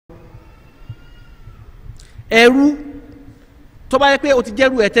ẹrú tó bá yẹ pé o ti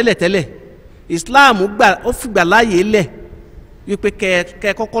jẹ́rú ẹ tẹ́lẹ̀tẹ́lẹ̀ Islam gbà ó fìgbà láàyè lẹ̀ wípé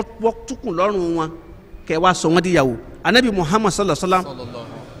kẹ́ kọ́kọ́ túkùn lọ́rùn wọn kẹ́ wá sọ wọ́n díyàwó. Anabi Muhammad sallallahu alaihi wasallam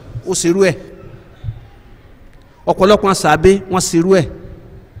ó ṣerú ẹ̀, ọ̀pọ̀lọpọ̀ sàbẹ̀ wọ́n ṣerú ẹ̀.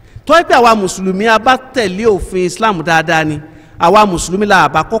 tó yẹ pé àwa mùsùlùmí a bá tẹ̀lé òfin Islam dáadáa ni àwa mùsùlùmí la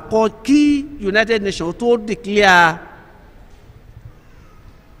bá kọ́kọ́ kí United Nations tó declare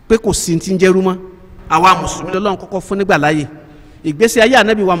pé kò sí ti ń jẹ́rú mọ́ àwa mùsùlùmí lọ́lọ́run kọ́kọ́ fún nígbà láàyè. Ìgbésí ayé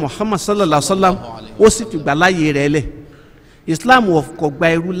Anabi wa Muhammad sallallahu alaihi wasallam ó sì fi gbà láàyè rẹ̀ lẹ̀. Islam kò gba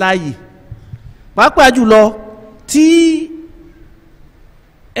ẹrú láàyè, pàápàá jùlọ tí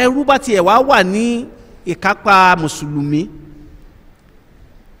ẹrú bá tiẹ̀ wá wà ní ìkápá mùsùlùmí.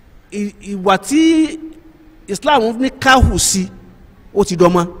 Ìwà tí Islam ní káhù sí ó ti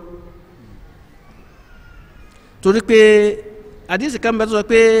dọ́mọ́, torí pé àdìsí kan bẹ́ẹ̀ tó sọ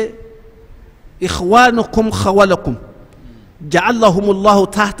pé ikhwanukum khawalakum ja'alahumullahu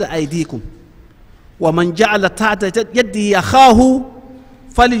tahta aydikum wa man ja'ala tahta yadihi akhahu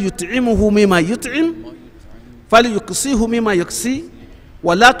falyut'imuhu mimma yut'im falyuksihu mimma yuksi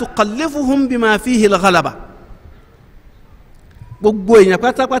wa la tukallifuhum bima fihi al-ghalaba. Gbogbo èèyàn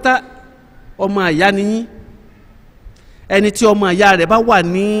pátápátá ọmọ àyá nìyí, ẹni tí ọmọ àyá rẹ̀ bá wà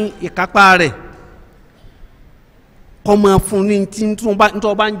ní ìkápá rẹ̀ kó máa fún ní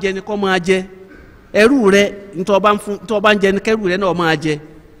ntọ́ bá ń jẹ ni kó máa jẹ, ẹrú rẹ̀ ntọ́ bá ń jẹ ni kẹ́rù rẹ̀ náà máa jẹ,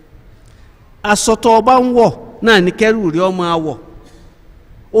 aṣọ tó bá ń wọ̀ náà ni kẹ́rù rẹ̀ ó máa wọ̀,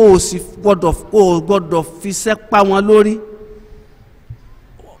 ó sì gbọ́dọ̀ fi sẹ́pà wọn lórí.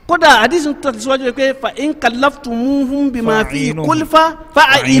 Kódà àdìsí tó ti sọ́jú pé fa in kallaftumuhum bima fi kulfa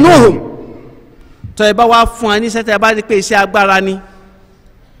fa'inuhum, tó ẹ bá wá fún wa ní sẹ́tẹ̀ ẹ bá rí pé iṣẹ́ agbára ni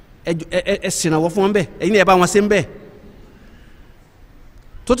ẹ sìnàwọ́ fún wọn bẹ́ẹ̀, ẹ̀yin ẹ bá wọn ṣe ń bẹ́ẹ̀.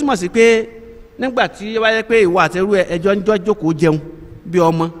 Tó túmọ̀ sí pé nígbà tí ẹ bá yẹ pé ìwọ àtẹrú ẹjọ́ ń jókòó jẹun bí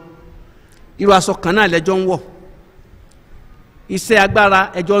ọmọ, irú aṣọ kan náà lẹ́jọ́ ń wọ̀, iṣẹ́ agbára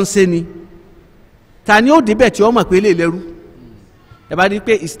ẹjọ́ ń ṣe ni, ta ni ó débẹ̀ tí ó mọ̀ pé lè lẹ́rú? Ẹ bá rí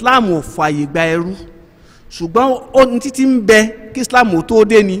pé Islam ò fààyè gba ẹrú, ṣùgbọ́n ó ní títí ń bẹ kí Islam ò tó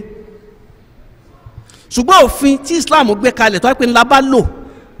dé ni. Ṣùgbọ́n òfin tí Islam gbé kalẹ̀ tó wá pé ńlá bá lò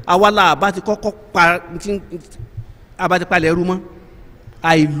àwa la àbá ti kọ́kọ́ palẹ̀ ẹrú mọ́.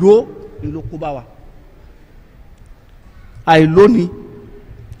 Àìló ìlú kó bá wa, àìló ni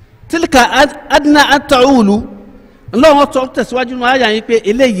tilka adna ata'ulu. Ọlọ́run tó tẹ̀síwájú nínú àyà yín pé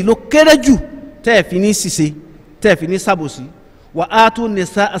eléyìí ló kéré jù tẹ́ẹ̀ fi ní ṣìṣe tẹ́ẹ̀ fi ní sábòsí. Wa atu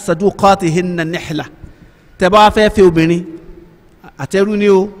nisa saduqatihinna nihla, tẹ́ bá fẹ́ fẹ́ obìnrin àtẹrú ni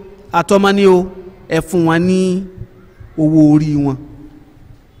o àtọmọ ni o ẹ fún wọn ní owó orí wọn.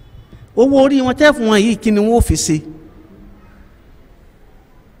 Owó orí wọn tẹ́ fún wọn yìí kí ni wọ́n fi ṣe?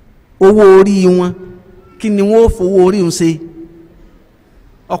 Owó orí wọn kí ni wọ́n fowó orí wọn ṣe?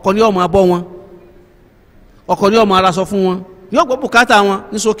 Ọkọ ni ó máa bọ́ wọn, ọkọ ni ó máa raṣọ fún wọn, ni ó gbọ́ bùkátà wọn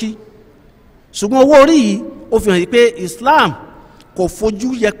ní ṣókí. Ṣùgbọ́n owó orí yìí ó fi hàn yí pé Islam kò fojú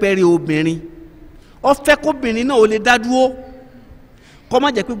yẹpẹrẹ obìnrin, ó fẹ́ kóbìnrin náà ó lè dá dúró, kó má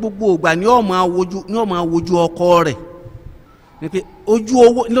jẹ́ pé gbogbo ìgbà ni ó máa wojú ọkọ rẹ̀, ni pé ojú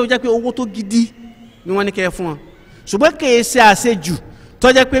owó ní ó jẹ́ pé owó tó gidi ni wọ́n ní kẹ́ fún wọn. Ṣùgbọ́n kì í ṣe àṣejù tó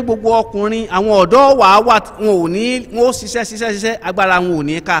jẹ́ pé gbogbo ọkùnrin àwọn ọ̀dọ́ wà wọn ó ṣiṣẹ́ agbára wọn ò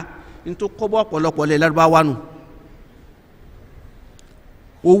ní ká, ní tó kọ́ bọ́ ọ̀pọ̀lọpọ̀ lẹ̀ Lárúbáwá nù.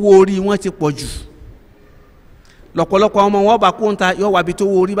 Owó orí wọn ti pọ̀ jù, lọ́pọ̀lọpọ̀ ọmọ wọn bá kó ń ta yọ wà bí tó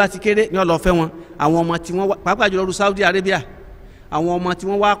owó orí bá ti kéré ní ọlọ́fẹ́ wọn. Àwọn ọmọ tí wọ́n wá pàápàá jùlọ lọ Saudi Arabia, àwọn ọmọ tí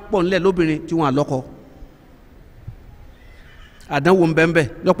wọ́n wá pọ̀ nílẹ̀ lóbìnrin tí wọ́n àlọ́kọ, àdánwò ń bẹ́ẹ̀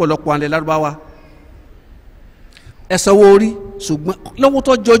lọ́pọ̀lọpọ̀ àlẹ́ Lárúbáwá. Ẹ̀sọ́ owó orí ṣùgbọ́n lọ́wọ́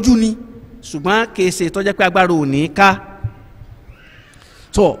tó jọjú ni, ṣùgbọ́n kì í ṣe tó jẹ́ pé agbára ò ní ká.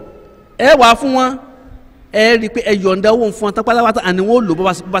 Tó ẹ wà fún wọn, ẹ rí i pé ẹ yọ̀ǹda owó fún wọn tápátápátá àní wọn ò lò bó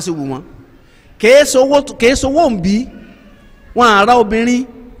bá ṣe wù wọn. Kèé sowó ń bí wọn àrà obìnrin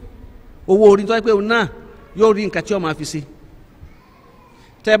owó orí tó yẹ pé òun náà yóò rí nǹkan tí ó máa fi ṣe.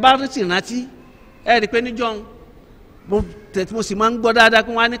 Tẹ bá rí tì rántí ẹ rí i pé níjọ́ mo sì máa ń gbọ́ dáadáa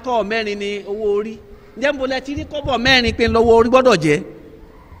pé wọ́n á ní kọ́ mẹ́rin ní owó orí. Ǹjẹ́ mo lẹ ti rí kọ́bọ̀ mẹ́rin pé lọ́wọ́ orí gbọ́dọ̀ jẹ́?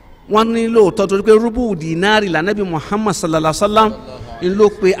 Wọ́n ní lóòótọ́ torí pé rúbù dínárì lànàbí Muhammad sallallahu alaihi wasallam ń lò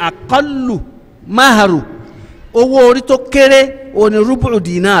pé àkọlù máhàrù owó orí tó kéré òní rúbù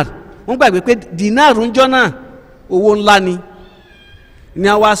dínárì. Wọ́n gbàgbé pé dínárù ń jọ́ náà owó ńlá ni ní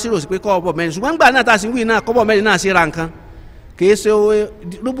a wá sírò sí pé kọ́bọ̀ mẹ́rin, ṣùgbọ́n gbà náà tá a sì ń wí náà kọ́bọ̀ mẹ́rin náà sí ra nǹkan, kìí ṣe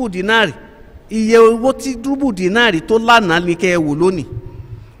rúbù dínárì. Iye owó tí rúbù dínárì tó lánàá ni kẹ́ ẹ wò lónìí,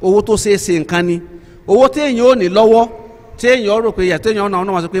 owó tó ṣeé ṣe nǹkan ni, owó téèyàn ò ní lọ́wọ́ téèyàn rò pé téèyàn náà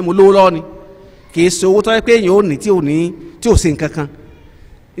wọ́n sọ pé mo lówó lọ́wọ́ ni, kì í ṣe owó tó yẹ pé èèyàn ò ní tí ò ṣe nǹkan kan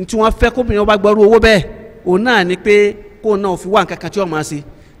tí wọ́n fẹ́ kóbìnrin ọba gbọ́rú owó bẹ́ẹ̀ òun náà ni pé kó náà fi wá nǹkan kan tí ó máa ṣe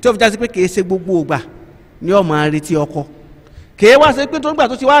tí ó fi jásí pé kì í ṣe gbogbo ògbà ni ó máa retí ọkọ kì í wá ṣe pé tó ń gbà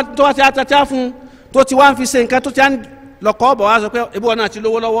tó wá ti àtàtà fún tó ti wá ń fi ṣe nǹkan tó ti lọ́kọ́ ọ̀bọ̀ wá sọ pé ebi wọn náà ti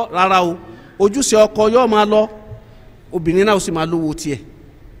lówó lọ́wọ́ rárá o ojúṣe ọkọ yóò máa lọ obìnrin náà ó sì máa lówó tiẹ̀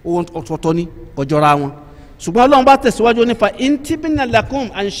owó ọ̀tọ̀ọ̀tọ̀ ní ọjọ́ra wọn ṣùgbọ́n Ọlọ́run bá tẹ̀síwájú nípa intibina lakum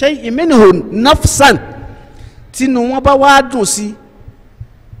an shay'in minhu nafsan tínú wọn bá wá dùn sí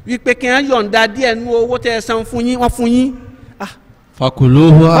wípé kí wọ́n yọ̀ǹda díẹ̀ nú owó tẹ́ ẹ san fún yín wọ́n fún yín.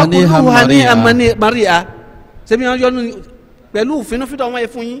 fakuluhu hani'an mari'a ṣebí wọ́n yọnu pẹ̀lú fínúfíndọ̀ wọn yẹ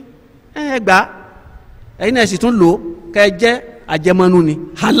fún yín ẹ gbà ẹ̀yin náà sì tún lò kẹ́ ẹ jẹ́ àjẹmọ́nú ni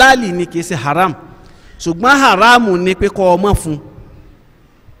halali ni kì í ṣe haram ṣùgbọ́n haramu ni pé kọ́ ọmọ fún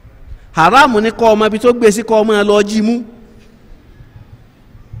haramu ni kọ́ ọmọ ibi tó gbé sí kọ́ ọmọ lọ jí mú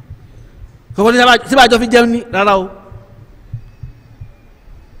kọ́kọ́ síbàjọ́ fi jẹun ní rárá o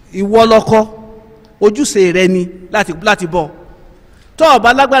ìwọ lọ́kọ ojúṣe rẹ ni láti bọ́ tọ́ ọba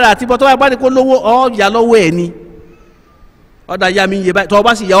lágbára àti bọ́ tọ́ ọba ní kó lówó ọ̀ọ́yà lọ́wọ́ ẹ̀ ni ọ̀dà ya mi yé báyìí tọ́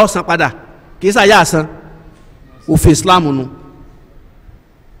ọba sì yà ọ́ san padà kì í sàyà san òfin Islam nu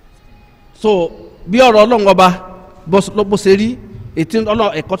so bí ọ̀rọ̀ Ọlọ́run ọba bó ṣe rí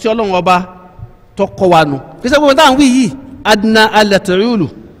ẹ̀kọ́ tí Ọlọ́run ọba tó kọ́ wa nù kí sẹ́ gbogbo táwọn wí yìí adina alẹ́tẹ̀rìlù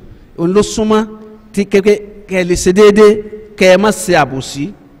òun ló súnmọ́ tí kẹ́ ẹ lè ṣe déédéé kẹ́ ẹ má ṣe àbòsí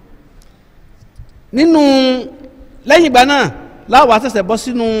nínú lẹ́yìn ìgbà náà láwọn àtẹ̀sẹ̀ bọ́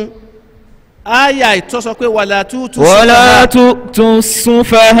sínú àyà ìtọ́sọ pé wàlá tu'tu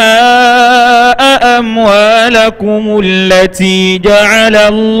sufaha'a amwalakum allati ja'ala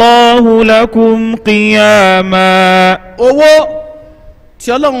Allahu lakum qiyama. owó tí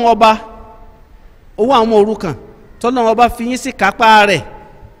Ọlọ́run ọba owó àwọn òrukàn tí Ọlọ́run ọba fi yín sí kápá rẹ̀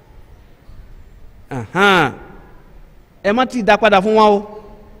ẹ má ti dá padà fún wọn o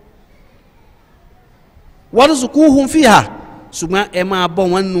warzuquhum fiha ṣùgbọ́n ẹ máa bọ́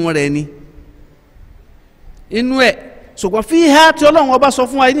wọn nù rẹ̀ ni inú ẹ̀ ṣùgbọ́n fiha tí Ọlọ́run ọba sọ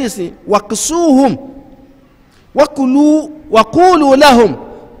fún wa ní ìsìn waqsuhum waqulu lahum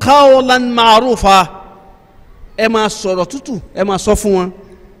qawlan ma'rufa ẹ máa sọ̀rọ̀ tútù ẹ máa sọ fún wọn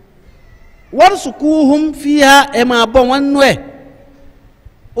warzuquhum fiha ẹ máa bọ́ wọn nù ẹ̀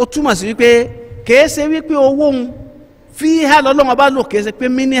ó túmọ̀ sí wípé kìí ṣe wípé owó ń fiha lọ́lọ́run ọba lò kìí ṣe pé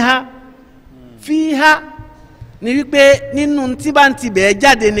miniha fiha ni wípé nínú tí bá ń tibẹ̀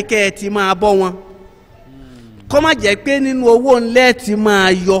jáde ní kẹ́ ẹ ti máa bọ́ wọn kọ́ má jẹ́ pé nínú owó ńlẹ́ ti máa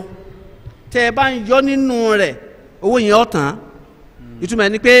yọ tẹ́ ẹ bá ń yọ nínú rẹ̀ owó yẹn ọ̀tàn ìtumọ̀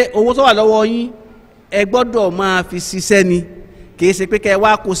ni pé owó tó wà lọ́wọ́ yín ẹ gbọ́dọ̀ máa fi ṣiṣẹ́ ni kìí ṣe pé kẹ́ ẹ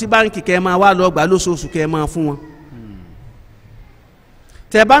wá kó sí báńkì kẹ́ ẹ máa wá lọ gbà lóṣooṣù kẹ́ ẹ máa fún wọn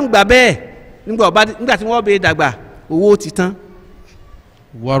tẹ́ ẹ bá ń gbà bẹ́ẹ̀ nígbà tí wọ́n bẹ dàgbà owó ti tán.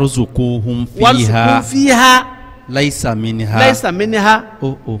 warzuquhum fiha laisa minha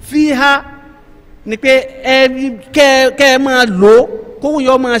fiha ni pé kẹ́ ẹ máa lò ó kóhùn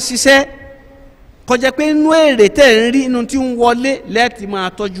yọ máa ṣiṣẹ́ kọjá pé inú èrè tẹ̀ ń rí inú tí ń wọlé lẹ́ẹ̀tì máa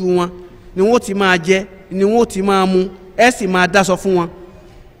tọ́jú wọn ni wọ́n ti máa jẹ ni wọ́n ti máa mu ẹ sì máa dáṣọ fún wọn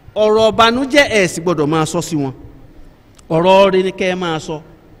ọ̀rọ̀ ọ̀bànújẹ́ ẹ̀ sì gbọ́dọ̀ máa sọ sí wọn ọ̀rọ̀ rẹ̀ ni kẹ́ ẹ máa sọ.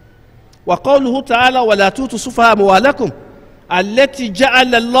 wa qawluhu ta'ala wala tu'tu sufaha'a amwalakum allati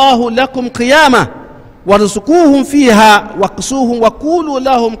ja'ala Allahu lakum qiyama warzuquhum fiha waqsuhum wa qulu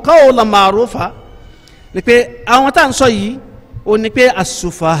lahum qawlan ma'rufa ni pé àwọn tá à ń sọ yìí ó ní pé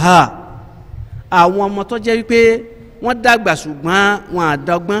as-sufaha àwọn ọmọ tó jẹ́ wípé wọ́n dàgbà ṣùgbọ́n wọn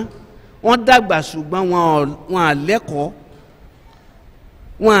àdọ́gbọ́n wọ́n dàgbà ṣùgbọ́n wọn àlẹ́kọ̀ọ́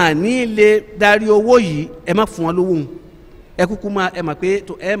wọn à ní lè darí owó yìí ẹ má fún wọn lówó wọn ẹ kúkú máa ẹ mà pé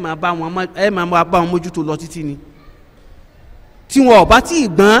ẹ máa bá wọn mójútó lọ títí ni tí wọn ò bá tí ì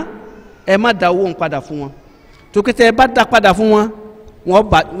gbọ́n ẹ má da owó wọn padà fún wọn tókítẹ́ ẹ bá dá padà fún wọn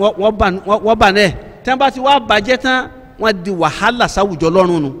wọ́n bà náà tí wọ́n bá ti wá bàjẹ́ tán wọ́n di wàhálà sáwùjọ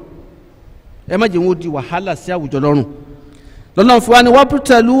lọ́rùn nu ẹ má jẹ́ wọn di wàhálà sí àwùjọ lọ́rùn lọ́nà fún wa ni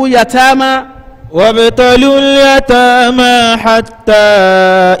wabtalu yatama. وابتلوا اليتامى حتى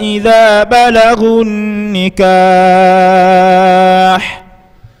إذا بلغوا النكاح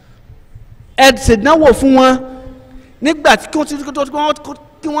ẹ ṣèdánwò fún wọn nígbà tí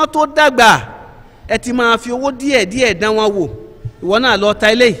wọ́n tó dàgbà ẹ ti máa fi owó díẹ̀ dán wọn wò ìwọ náà lọ ta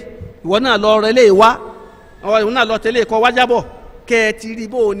ilé ìwọ náà lọ rẹ ilé wá ìwọ náà lọ tẹ̀lé kọ́ wájábọ̀ kẹ́ ẹ ti rí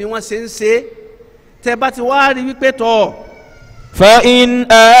bó ni wọ́n ṣe ń ṣe tẹ́ bá ti wá rí wípé tọ́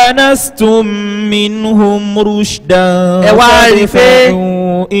فإن آنستم منهم رشدا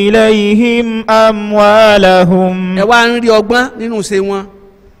فادفعوا إليهم أموالهم ẹ wá ń rí ọgbọ́n nínú ṣe wọn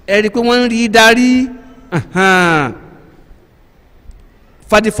ẹ̀rí pé wọ́n ń rí darí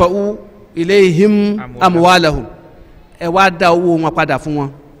fadifa'u ilayhim amwalahum ẹ wá dá owó wọn padà fún wọn.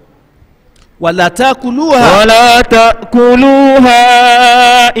 wala ta'kuluha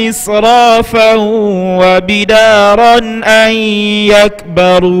israfan wa bidaran an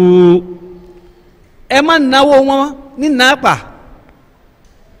yakbaru. ẹ má náwó wọn ní nàápà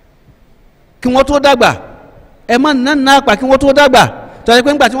kí wọ́n tó dàgbà, ẹ má ná nàápà kí wọ́n tó dàgbà, tọ́jú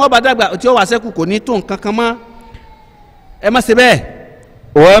pé ńgbà tí wọ́n bá dàgbà tí ó wà sẹ́kù kò ní tó nǹkan kan mọ́, ẹ má ṣe bẹ́ẹ̀.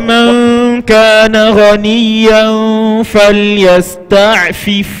 ومن كان غنيا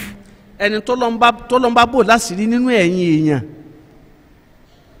فليستعفف. ẹni tó lọ́n bá bò láṣìírí nínú ẹ̀yin èèyàn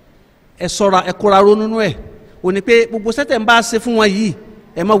ẹ ṣọ́ra ẹ kóra ró nínú ẹ̀ ò ní pé gbogbo sẹ́tẹ̀ ń bá ṣe fún wọn yìí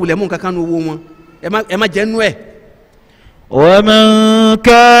ẹ má wulẹ̀ mú nǹkan kan ní owó wọn ẹ má jẹ́ nú ẹ̀. ومن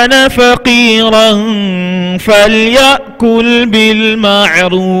كان فقيرا فليأكل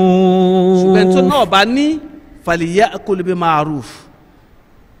بالمعروف. ṣùgbọ́n tó náà bá ní فليأكل بالمعروف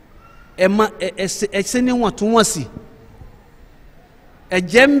ẹ ṣe níwọ̀ntúnwọ̀nsì ẹ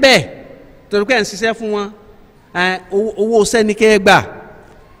jẹ́ ń bẹ̀ torí pé ẹ̀ ń ṣiṣẹ́ fún wọn owó sẹ́ni kẹ́ ẹ gbà.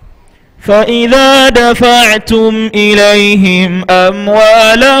 فإذا دفعتم إليهم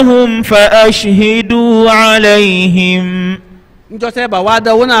أموالهم فأشهدوا عليهم. níjọ́ tẹ́ bá wá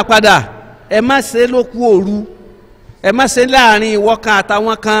dáwọ́ náà padà ẹ má ṣe lókù òru ẹ má ṣe láàrin ìwọ kan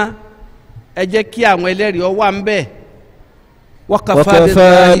àtàwọn kan ẹ jẹ́ kí àwọn ẹlẹ́rìí ó wà ń bẹ̀.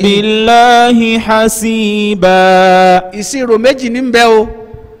 وكفى بالله حسيبا. ìṣirò méjì ní bẹ o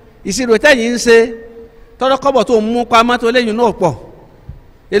ìṣirò tẹ́yìn ń ṣe tọ́lọ́ kọ́bọ̀ tó ń mú pamọ́ tó eléyìí náà pọ̀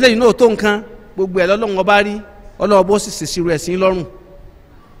eléyìí náà tó nǹkan gbogbo ẹ̀ lọ́lọ́run ọba rí ọlọ́run bó sì ṣèṣirò ẹ̀ sí lọ́rùn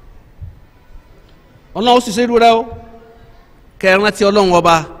ọlọ́run ó sì ṣe irú rẹ o kẹrin tí ọlọ́run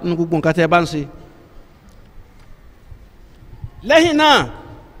ọba nínú gbogbo nǹkan tẹ́ ẹ bá ń ṣe. lẹ́yìn náà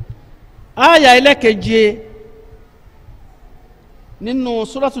àyà ẹlẹ́keje nínú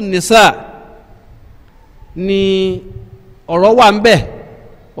Suratul Nisa ni ọ̀rọ̀ wà ń bẹ̀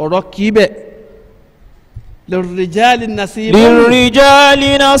ọ̀rọ̀ kì í bẹ̀ lirrijali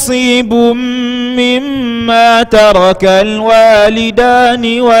nasibun mimma taraka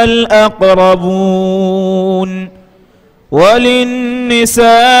alwalidani wal aqrabun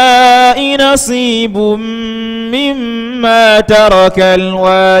walinnisa'i nasibun mimma taraka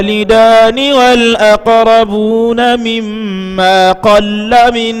alwalidani wal aqrabuna mimma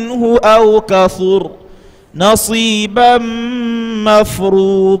qalla minhu aw kathur nasiban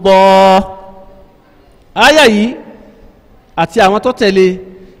mafruḍa. àyà yìí àti àwọn tó tẹ̀lé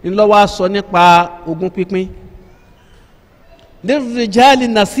ńlọ wá sọ nípa ogún pínpín. lirrijali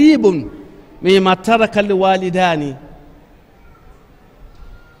nasibun mimma taraka alwalidani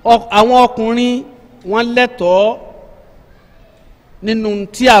àwọn ọkùnrin wọ́n lẹ́tọ̀ọ́ nínú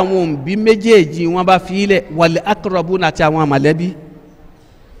tí àwọn òbí méjèèjì wọ́n bá fi ilẹ̀ wal aqrabuna àti àwọn mọ̀lẹ́bí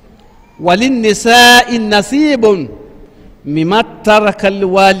walinnisa'i nasibun mimma taraka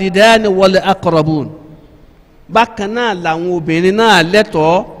alwalidani wal aqrabun bákan náà làwọn obìnrin náà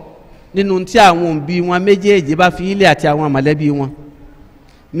lẹ́tọ̀ọ́ nínú tí àwọn òbí wọn méjèèjì bá fi ilẹ̀ àti àwọn mọ̀lẹ́bí wọn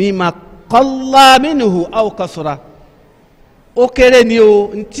mimma qalla minhu aw kasura ó kéré ni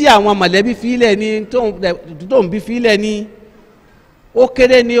o tí àwọn mọ̀lẹ́bí fi ilẹ̀ ni tó ń bí fi ilẹ̀ ni ó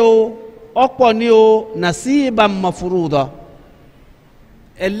kéré ni o ọ̀pọ̀ ni o nasiban mafruḍa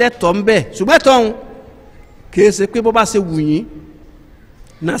ẹlẹ́tọ̀ọ́ ń bẹ ṣùgbọ́n ẹ̀tọ́ kìí ṣe pé bó bá ṣe wù yín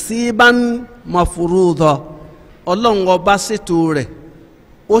nasiban mafruḍa ọlọ́run ọba ṣètò rẹ̀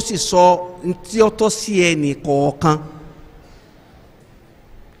ó sì sọ ntí ó tọ́ sí ẹnì kọ̀ọ̀kan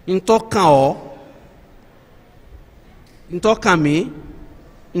ntọ́kàn ọ́ ntọ́kàn mi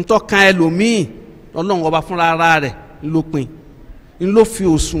ntọ́kàn ẹlòmíì ọlọ́run ọba fúnra ara rẹ̀ lópin ńlọ fi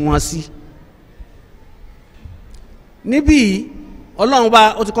òṣùwọ̀n sí níbí ọlọ́run ọba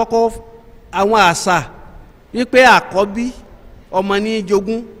ó ti kọ́kọ́ àwọn àṣà wípé àkọ́bí ọmọ ní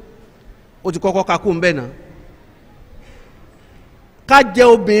jogún ó ti kọ́kọ́ kakú ń bẹ̀ náà ká jẹ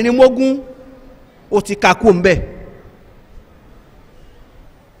obìnrin mógún ó ti kakú ń bẹ̀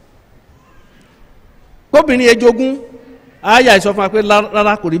kóbìnrin yẹn jogún àyà ìsọfún wa pé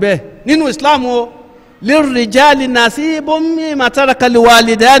rárá kò rí bẹ́ẹ̀ nínú Islam o lirrijali nasibun mimma taraka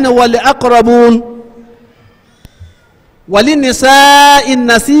alwalidani wal aqrabun walinnisa'i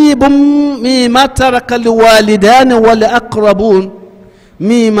nasibun mimma taraka alwalidani wal aqrabun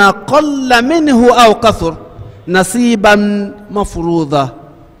mimma qalla minhu aw kathur nasiban mafruḍa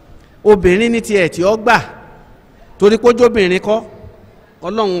obìnrin ní tiẹ̀ tí ó gbà torí kójú obìnrin kọ́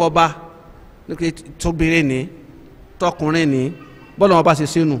ọlọ́run ọba tóbìnrin ní tọkùnrin ní bọ́lá wọn bá ṣe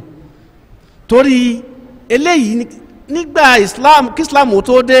sínú torí eléyìí nígbà Islam kí Islam ó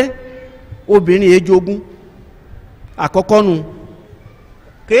tó dé obìnrin yẹn jogún àkọ́kọ́ nu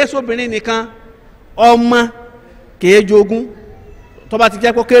kìí sóbìnrin nìkan ọmọ kìí jogún tó bá ti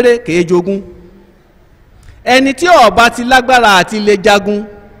jẹ́ kó kéré kìí jogún ẹni tí ó bá ti lágbára àti lè jagun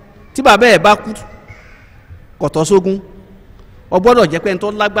tí bàbá ẹ̀ bá kú kò tọ́ sógún ó gbọ́dọ̀ jẹ́ pé ẹni tó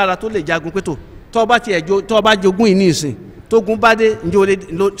lágbára tó lè jagun pé tó bá jogún yìí ní ìsìn tógun bá dé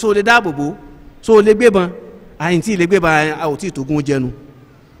ǹjẹ́ o lè dáàbò bò o lè gbébọn àyìn tí ilé gbébọn a ò tí ì tógun jẹnu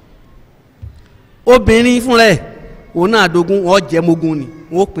obìnrin fúnra ẹ̀ òun náà dogun wọ́n jẹ́ mógún ni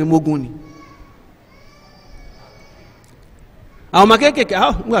wọ́n pín mógún ni àwọn ọmọ kéékèèké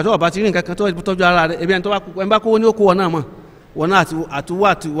nígbà tó ọba ti rí nǹkan kan tó tọ́jú ara rẹ̀ ebi ẹni tó bá kówó ní ó kó wọn náà mọ̀ wọn náà àtiwọ́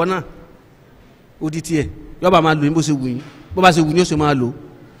àti wọn náà ó di tiẹ̀ yọba máa lò ní bó ṣe wù yín bó bá ṣe wù ní ó ṣe máa lò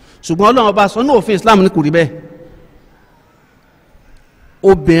ṣùgbọ́n Ọlọ́run ọba sọ ní òfin Islam ní kò rí bẹ́ẹ̀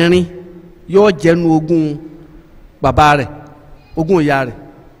obìnrin yóò jẹnu ogún bàbá rẹ̀ ogún ìyá rẹ̀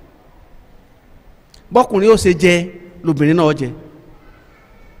bọ́kùnrin ó ṣe jẹ lóbìnrin náà jẹ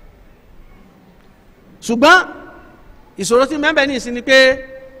ṣùgbọ́n ìṣòro tí mẹ́bẹ̀ ní ìsinmi pé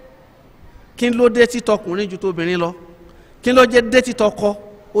kí ló dé tí tọkùnrin ju tóbìnrin lọ kí ló dé tí tọkọ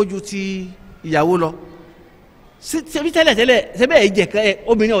ó ju ti ìyàwó lọ ṣebí tẹ́lẹ̀tẹ́lẹ̀ ṣebí ẹ̀jẹ̀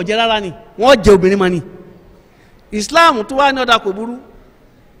obìnrin ò jẹ rárá ni wọ́n jẹ obìnrin mọ́ ni Islam tó wá ní ọ̀dà kò burú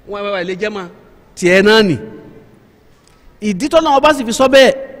wọ́n ẹ̀wẹ̀ lè jẹ́ mọ́ tiẹ̀ náà nì ìdí tó náà wọ́n bá sì fi sọ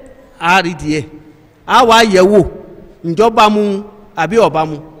bẹ́ẹ̀ àárí díẹ̀ á wà yẹ̀wò ǹjọba mu àbí ọba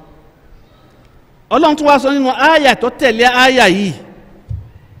mu Ọlọ́run tó wá sọ nínú àyà tó tẹ̀lé àyà yìí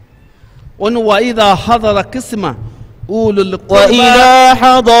wọ́n ní wa idha hadara qisma ulul qurba wa idha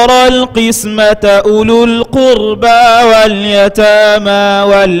hadara al-qismata ulul qurba wal yatama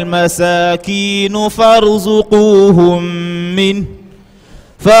wal masakin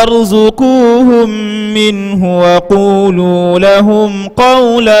فارزقوهم منه وقولوا لهم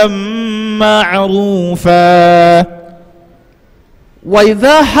قولا معروفا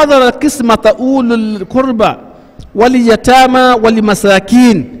وإذا حضر قسمة أولي القربى واليتامى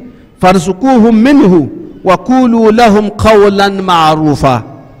والمساكين فارزقوهم منه وقولوا لهم قولا معروفا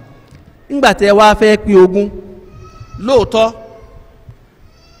ńgbà tẹ́ wá fẹ́ pín ogún lóòótọ́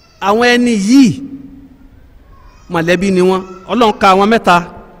àwọn ẹni yìí mọ̀lẹ́bí ni wọ́n Ọlọ́run ka àwọn mẹ́ta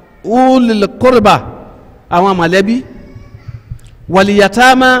ulil qurba àwọn mọ̀lẹ́bí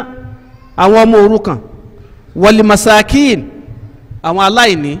waliyatama àwọn ọmọ òrukàn walimasakin àwọn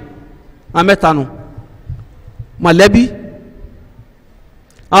aláìní àwọn mẹ́ta nù mọ̀lẹ́bí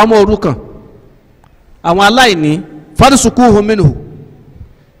àwọn ọmọ òrukàn àwọn aláìní farisukuhum minhu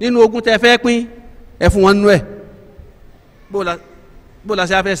nínú ogún tẹ́ fẹ́ pín ẹ fún wọn nínú ẹ̀ bó la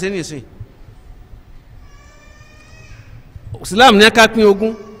ṣe afẹ́ sí nìsín Islam ní ká pín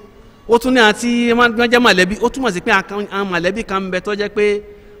ogún ó tún ní àti wọ́n jẹ́ mọ̀lẹ́bí ó túmọ̀ sí pé àwọn mọ̀lẹ́bí kan ń bẹ tó jẹ́ pé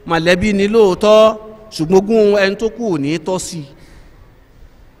mọ̀lẹ́bí ni lóòótọ́ ṣùgbọ́n ogún ẹni tó kù ní tọ́ sí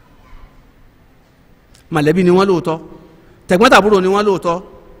mọ̀lẹ́bí ni wọ́n lóòótọ́ tẹ̀gbọ́n-tàbúrò ni wọ́n lóòótọ́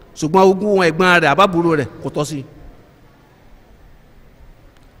ṣùgbọ́n ogún ẹ̀gbọ́n rẹ̀ àbábúrò rẹ̀ kò tọ́ sí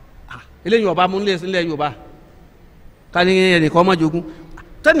eléyìí ọba mú nílẹ̀ Yorùbá ká ní ẹnìkan ọmọ jogún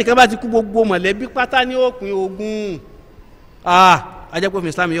tẹ́nìkan bá ti kú gbogbo mọ̀lẹ́bí pátá ní ó pín ogún ajẹ́pọ̀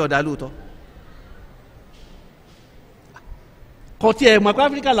Islam yóò dá lóòótọ́ kò tí ẹ̀ mọ̀ pé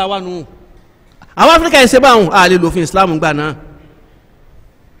Áfíríkà làwà nù àwọn Áfíríkà yìí ṣe báwọn lè lòfin Islam gbà náà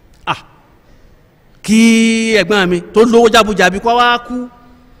kí ẹ̀gbọ́n mi tó lówó jábújábí kọ́ wá kú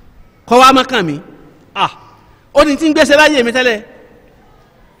kọ́ wá mọ́kàn mi ó ní tí ń gbéṣẹ́ láyé mi tẹ́lẹ̀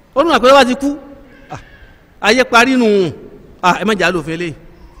ó ní àpẹẹrẹ wá ti kú ayé parí nù ẹ má jà lòfin eléyìí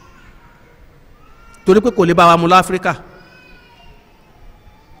torí pé kò lè bá wa mu láfíríkà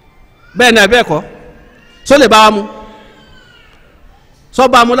bẹ́ẹ̀ ni àbẹ́ ẹ̀kọ́ só lè bá wa mu sọ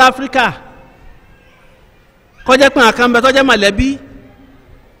bá mu láfíríkà kọjá pé àkànbẹ tọ́jẹ́ mọ̀lẹ́bí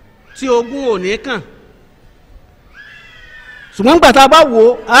tí ogún ò ní kàn ṣùgbọ́n gbà tá a bá wò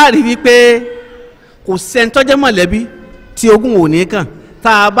á rí wípé kò sẹ́ni tọ́jẹ́ mọ̀lẹ́bí tí ogún ò ní kàn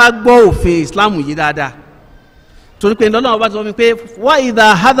tá a bá gbọ́ òfin Islam yìí dáadáa torí pé Ọlọ́run bá ti sọ pé wa idha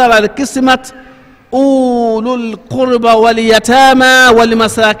hadara al-qismat ulul qurba wal yatama wal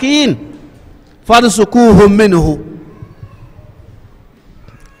masakin farzuquhum minhu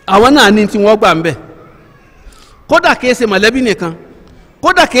àwọn náà ní tí wọ́n gbà ń bẹ̀ kódà kìí ṣe mọ̀lẹ́bí nìkan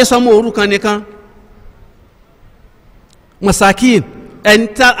kódà kìí ṣe ọmọ òrukàn nìkan masakin ẹni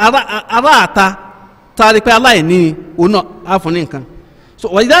aráàta tàrí pé aláìní òun náà àfún ní nǹkan so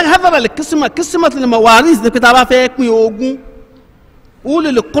wà ìdá hadara al-qismatul mawaris ní pé tá a bá fẹ́ pín ogún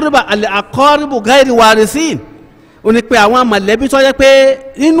ulul qurba al-aqaribu ghayri warithin ó ní pé àwọn mọ̀lẹ́bí tó yẹ pé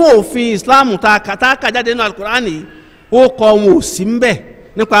nínú òfin Islam tá a kà jáde nínú al-Qur'an yìí ó kọ wọn ò sí ń bẹ̀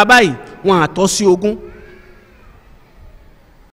nípa báyìí wọn àtọ́ sí ogún